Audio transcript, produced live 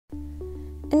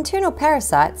Internal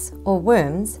parasites, or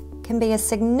worms, can be a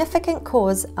significant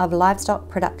cause of livestock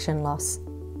production loss.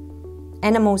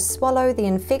 Animals swallow the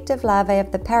infective larvae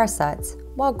of the parasites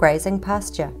while grazing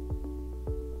pasture.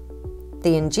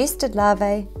 The ingested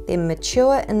larvae then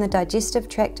mature in the digestive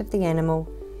tract of the animal,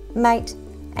 mate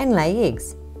and lay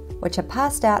eggs, which are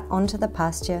passed out onto the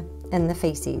pasture in the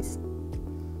feces.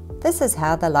 This is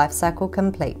how the life cycle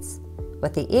completes,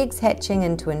 with the eggs hatching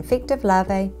into infective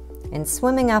larvae and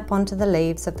swimming up onto the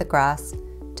leaves of the grass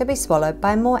to be swallowed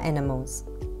by more animals.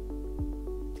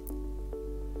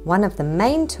 One of the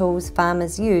main tools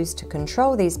farmers use to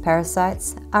control these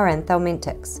parasites are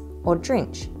Anthelmintics, or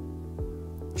drench.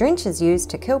 Drench is used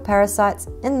to kill parasites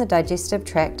in the digestive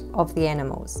tract of the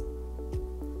animals.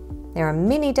 There are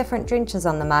many different drenches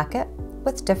on the market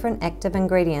with different active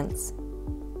ingredients.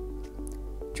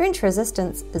 Drench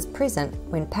resistance is present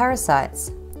when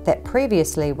parasites that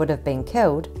previously would have been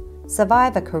killed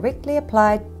survive a correctly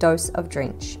applied dose of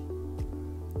drench.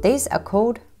 These are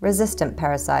called resistant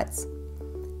parasites,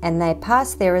 and they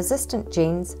pass their resistant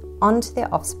genes onto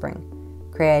their offspring,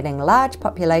 creating large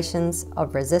populations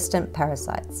of resistant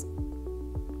parasites.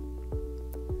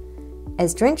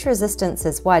 As drench resistance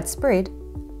is widespread,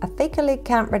 a fecal egg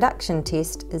count reduction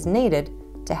test is needed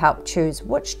to help choose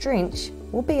which drench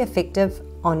will be effective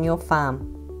on your farm.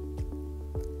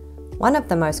 One of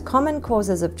the most common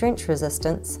causes of drench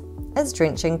resistance is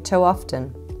drenching too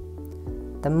often.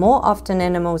 The more often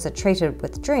animals are treated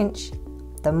with drench,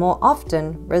 the more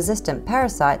often resistant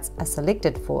parasites are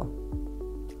selected for.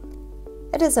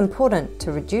 It is important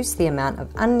to reduce the amount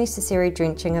of unnecessary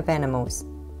drenching of animals.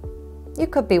 You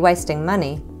could be wasting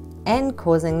money and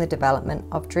causing the development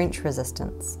of drench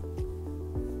resistance.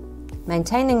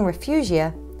 Maintaining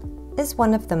refugia is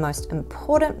one of the most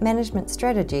important management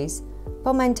strategies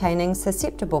for maintaining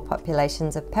susceptible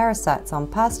populations of parasites on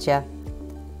pasture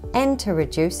and to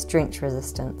reduce drench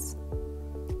resistance.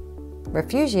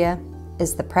 Refugia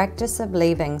is the practice of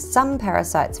leaving some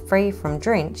parasites free from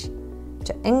drench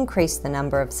to increase the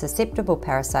number of susceptible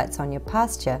parasites on your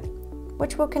pasture,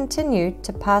 which will continue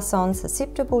to pass on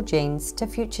susceptible genes to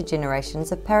future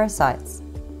generations of parasites.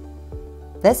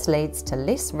 This leads to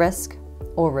less risk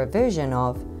or reversion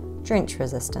of drench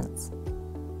resistance.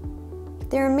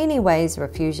 There are many ways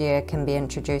refugia can be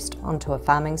introduced onto a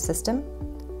farming system.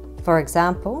 For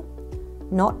example,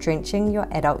 not drenching your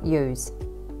adult ewes.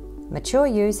 Mature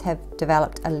ewes have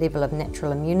developed a level of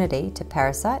natural immunity to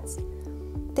parasites,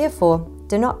 therefore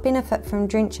do not benefit from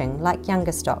drenching like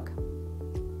younger stock.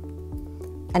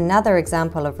 Another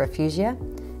example of refugia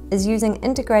is using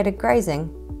integrated grazing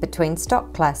between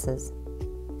stock classes.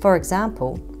 For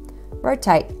example,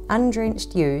 rotate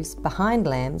undrenched ewes behind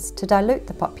lambs to dilute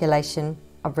the population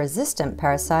of resistant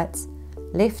parasites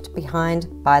left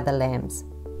behind by the lambs.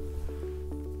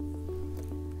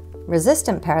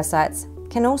 Resistant parasites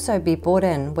can also be brought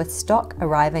in with stock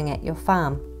arriving at your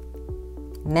farm.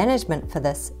 Management for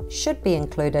this should be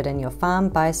included in your farm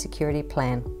biosecurity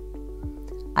plan.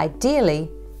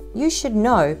 Ideally, you should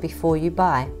know before you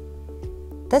buy.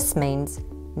 This means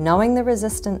knowing the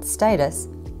resistant status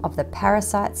of the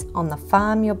parasites on the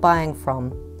farm you're buying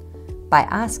from by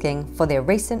asking for their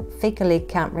recent fecal egg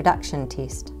count reduction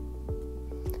test.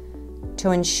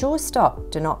 To ensure stock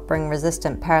do not bring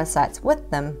resistant parasites with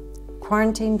them,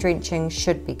 quarantine drenching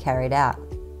should be carried out.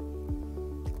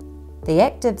 The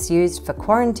actives used for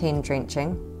quarantine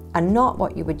drenching are not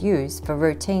what you would use for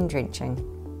routine drenching.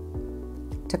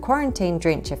 To quarantine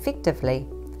drench effectively,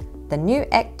 the new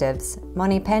actives,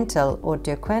 monipantal or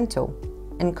durquantal,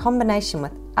 in combination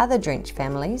with other drench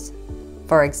families,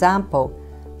 for example,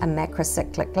 a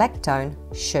macrocyclic lactone,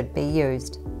 should be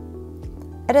used.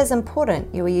 It is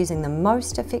important you are using the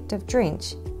most effective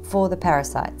drench for the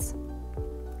parasites.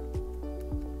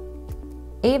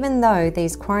 Even though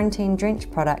these quarantine drench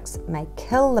products may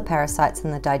kill the parasites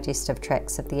in the digestive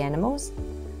tracts of the animals,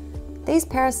 these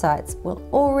parasites will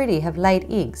already have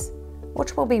laid eggs,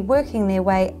 which will be working their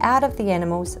way out of the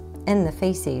animals in the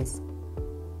feces.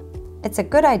 It's a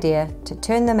good idea to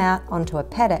turn them out onto a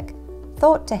paddock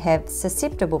thought to have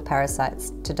susceptible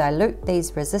parasites to dilute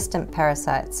these resistant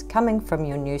parasites coming from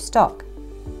your new stock.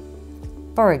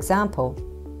 For example,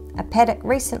 a paddock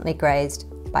recently grazed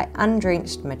by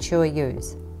undrenched mature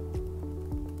ewes.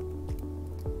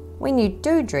 When you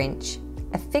do drench,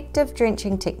 effective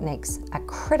drenching techniques are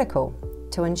critical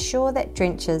to ensure that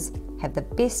drenches have the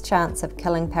best chance of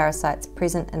killing parasites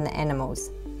present in the animals,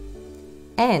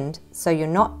 and so you're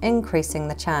not increasing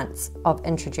the chance of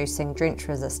introducing drench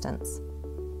resistance.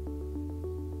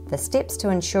 The steps to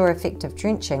ensure effective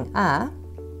drenching are: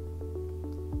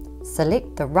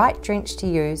 Select the right drench to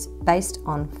use based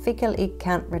on fecal egg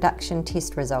count reduction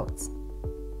test results.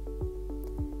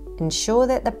 Ensure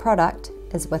that the product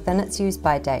is within its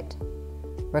use-by date.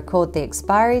 Record the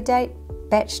expiry date,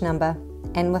 batch number,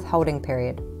 and withholding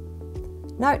period.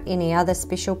 Note any other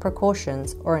special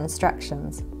precautions or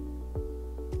instructions.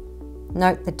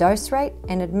 Note the dose rate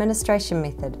and administration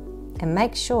method, and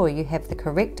make sure you have the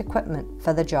correct equipment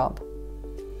for the job.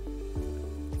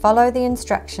 Follow the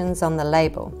instructions on the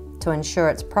label to ensure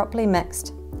it's properly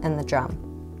mixed in the drum.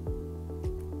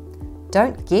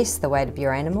 Don't guess the weight of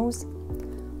your animals.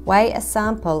 Weigh a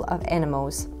sample of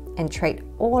animals and treat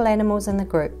all animals in the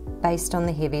group based on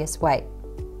the heaviest weight.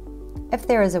 If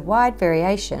there is a wide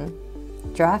variation,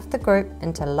 draft the group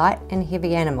into light and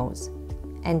heavy animals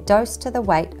and dose to the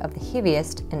weight of the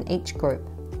heaviest in each group.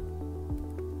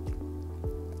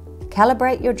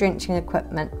 Calibrate your drenching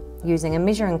equipment using a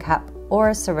measuring cup or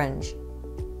a syringe.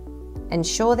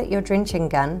 Ensure that your drenching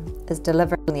gun is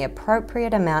delivering the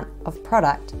appropriate amount of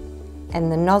product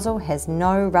and the nozzle has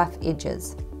no rough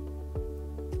edges.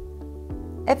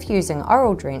 If using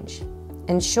oral drench,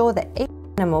 ensure that each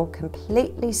animal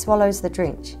completely swallows the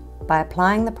drench by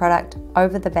applying the product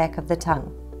over the back of the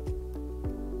tongue.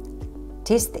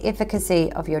 Test the efficacy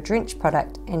of your drench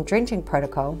product and drenching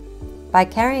protocol by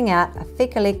carrying out a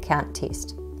fecal egg count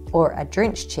test or a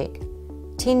drench check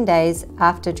 10 days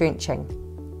after drenching.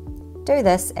 Do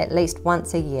this at least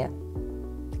once a year.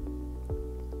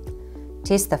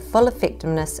 Test the full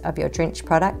effectiveness of your drench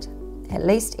product at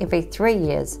least every 3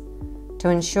 years to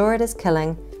ensure it is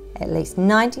killing at least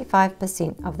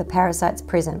 95% of the parasites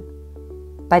present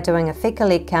by doing a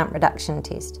fecal egg count reduction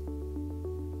test.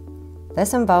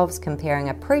 This involves comparing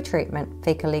a pre-treatment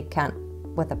fecal egg count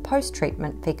with a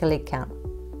post-treatment fecal egg count.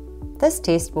 This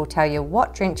test will tell you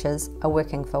what drenches are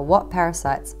working for what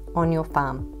parasites on your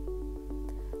farm.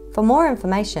 For more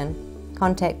information,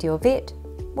 contact your vet,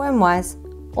 Wormwise,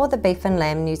 or the Beef and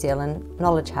Lamb New Zealand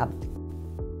Knowledge Hub.